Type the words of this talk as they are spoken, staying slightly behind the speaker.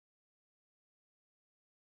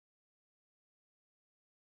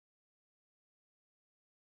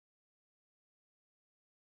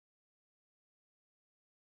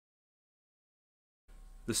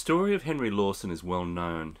The story of Henry Lawson is well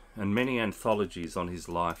known, and many anthologies on his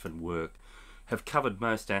life and work have covered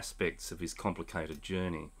most aspects of his complicated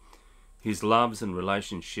journey. His loves and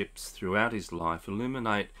relationships throughout his life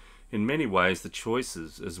illuminate in many ways the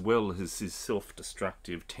choices as well as his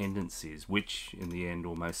self-destructive tendencies, which in the end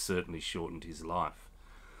almost certainly shortened his life.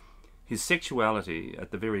 His sexuality,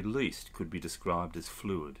 at the very least, could be described as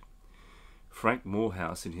fluid. Frank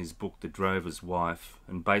Morehouse, in his book The Drover's Wife,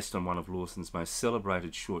 and based on one of Lawson's most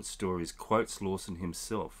celebrated short stories, quotes Lawson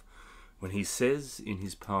himself when he says in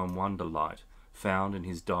his poem Wonderlight, found in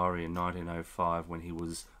his diary in 1905 when he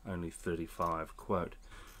was only 35, quote,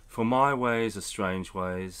 "For my ways are strange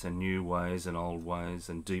ways, and new ways, and old ways,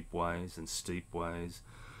 and deep ways, and steep ways,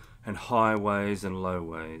 and high ways, and low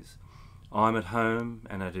ways. I'm at home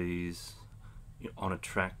and at ease, on a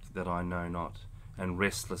track that I know not, and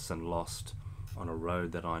restless and lost on a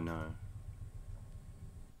road that I know."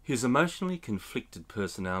 His emotionally conflicted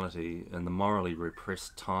personality and the morally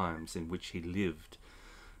repressed times in which he lived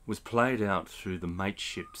was played out through the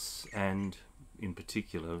mateships and, in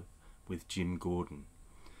particular, with Jim Gordon,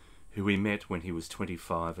 who he met when he was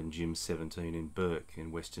 25 and Jim 17 in Burke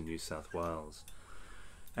in western New South Wales,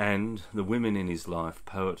 and the women in his life,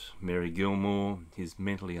 poet Mary Gilmore, his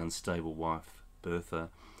mentally unstable wife Bertha,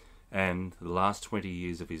 and the last 20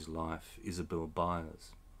 years of his life, Isabel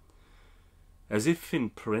Byers. As if in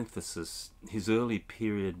parenthesis, his early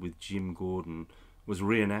period with Jim Gordon was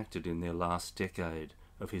reenacted in their last decade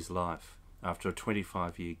of his life after a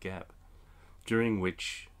 25-year gap, during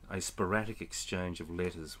which a sporadic exchange of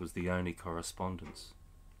letters was the only correspondence.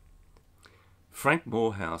 Frank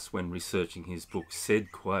Morehouse, when researching his book,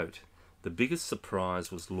 said, quote, "The biggest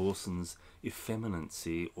surprise was Lawson's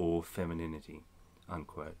effeminacy or femininity,"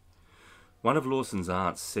 unquote. One of Lawson's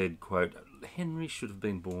aunts said, quote, "Henry should have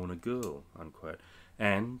been born a girl," unquote.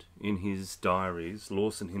 And in his diaries,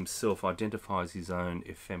 Lawson himself identifies his own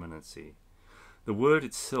effeminacy. The word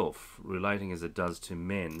itself, relating as it does to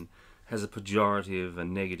men, has a pejorative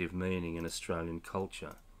and negative meaning in Australian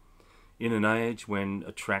culture. In an age when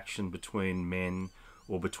attraction between men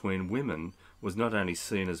or between women was not only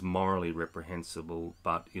seen as morally reprehensible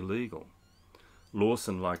but illegal.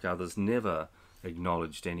 Lawson, like others, never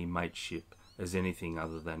acknowledged any mateship as anything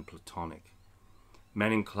other than platonic.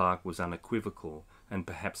 Manning Clark was unequivocal and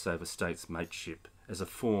perhaps overstates mateship as a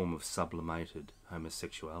form of sublimated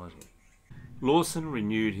homosexuality. Lawson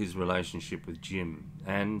renewed his relationship with Jim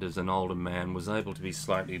and, as an older man, was able to be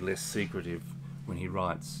slightly less secretive when he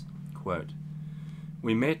writes, quote,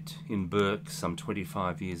 "We met in Burke some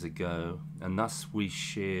 25 years ago, and thus we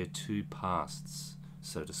share two pasts,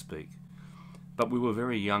 so to speak. But we were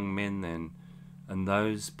very young men then, and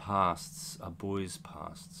those pasts are boys'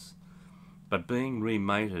 pasts. But being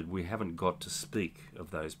remated, we haven't got to speak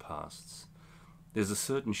of those pasts. There's a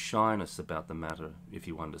certain shyness about the matter, if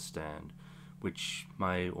you understand, which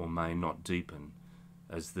may or may not deepen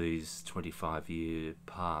as these 25-year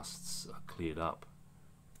pasts are cleared up,"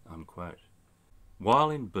 unquote. While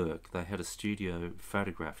in Burke, they had a studio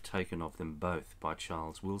photograph taken of them both by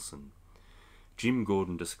Charles Wilson. Jim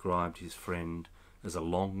Gordon described his friend as a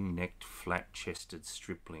long-necked, flat-chested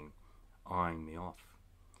stripling, eyeing me off,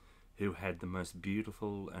 who had the most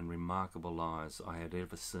beautiful and remarkable eyes I had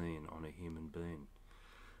ever seen on a human being,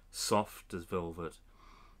 soft as velvet,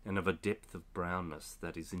 and of a depth of brownness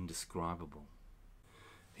that is indescribable.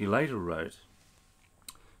 He later wrote,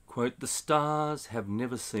 quote, "The stars have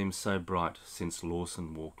never seemed so bright since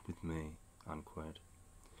Lawson walked with me," unquote.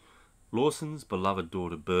 Lawson's beloved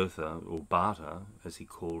daughter Bertha, or Barta, as he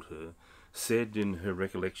called her, said in her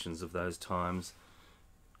recollections of those times,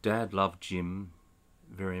 "Dad loved Jim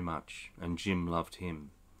very much, and Jim loved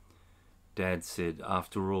him. Dad said,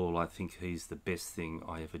 'After all, I think he's the best thing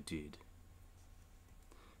I ever did.'"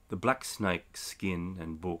 The Black Snake skin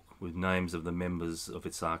and book, with names of the members of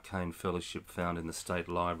its arcane fellowship found in the State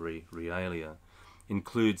Library Realia,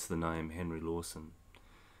 includes the name Henry Lawson.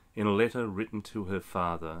 In a letter written to her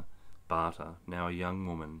father, Barta, now a young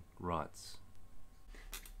woman, writes,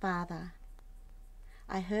 "Father,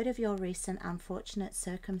 I heard of your recent unfortunate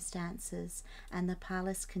circumstances and the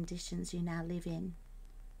parlous conditions you now live in.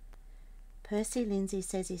 Percy Lindsay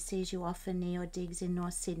says he sees you often near your digs in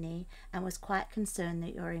North Sydney and was quite concerned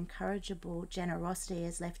that your incorrigible generosity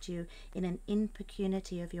has left you in an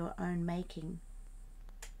impecunity of your own making.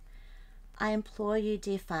 I implore you,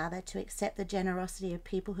 dear Father, to accept the generosity of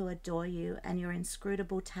people who adore you and your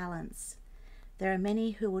inscrutable talents. There are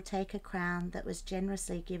many who will take a crown that was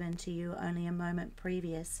generously given to you only a moment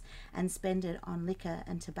previous and spend it on liquor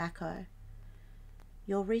and tobacco.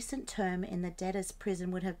 Your recent term in the debtor's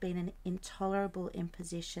prison would have been an intolerable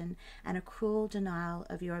imposition and a cruel denial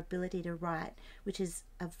of your ability to write, which is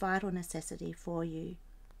a vital necessity for you.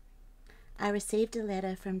 I received a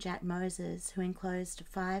letter from Jack Moses, who enclosed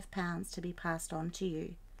 £5 to be passed on to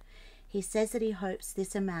you. He says that he hopes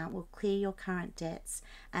this amount will clear your current debts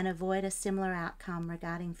and avoid a similar outcome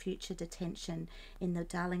regarding future detention in the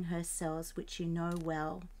Darlinghurst cells, which you know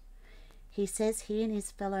well. He says he and his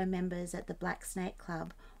fellow members at the Black Snake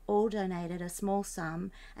Club all donated a small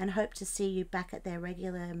sum and hope to see you back at their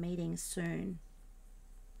regular meetings soon.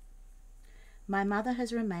 My mother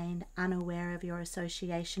has remained unaware of your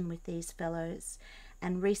association with these fellows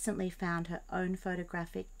and recently found her own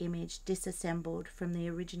photographic image disassembled from the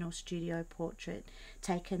original studio portrait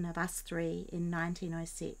taken of us three in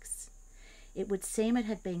 1906. It would seem it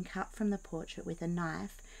had been cut from the portrait with a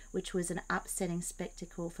knife, which was an upsetting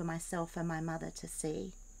spectacle for myself and my mother to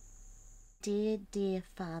see. Dear, dear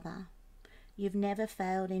father, you've never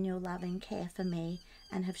failed in your loving care for me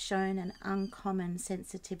and have shown an uncommon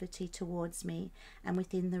sensitivity towards me and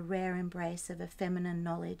within the rare embrace of a feminine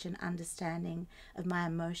knowledge and understanding of my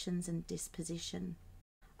emotions and disposition.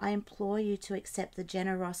 I implore you to accept the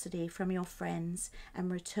generosity from your friends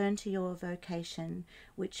and return to your vocation,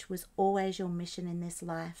 which was always your mission in this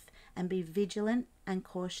life, and be vigilant and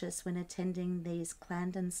cautious when attending these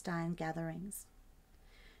clandestine gatherings.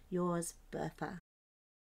 Yours, Bertha.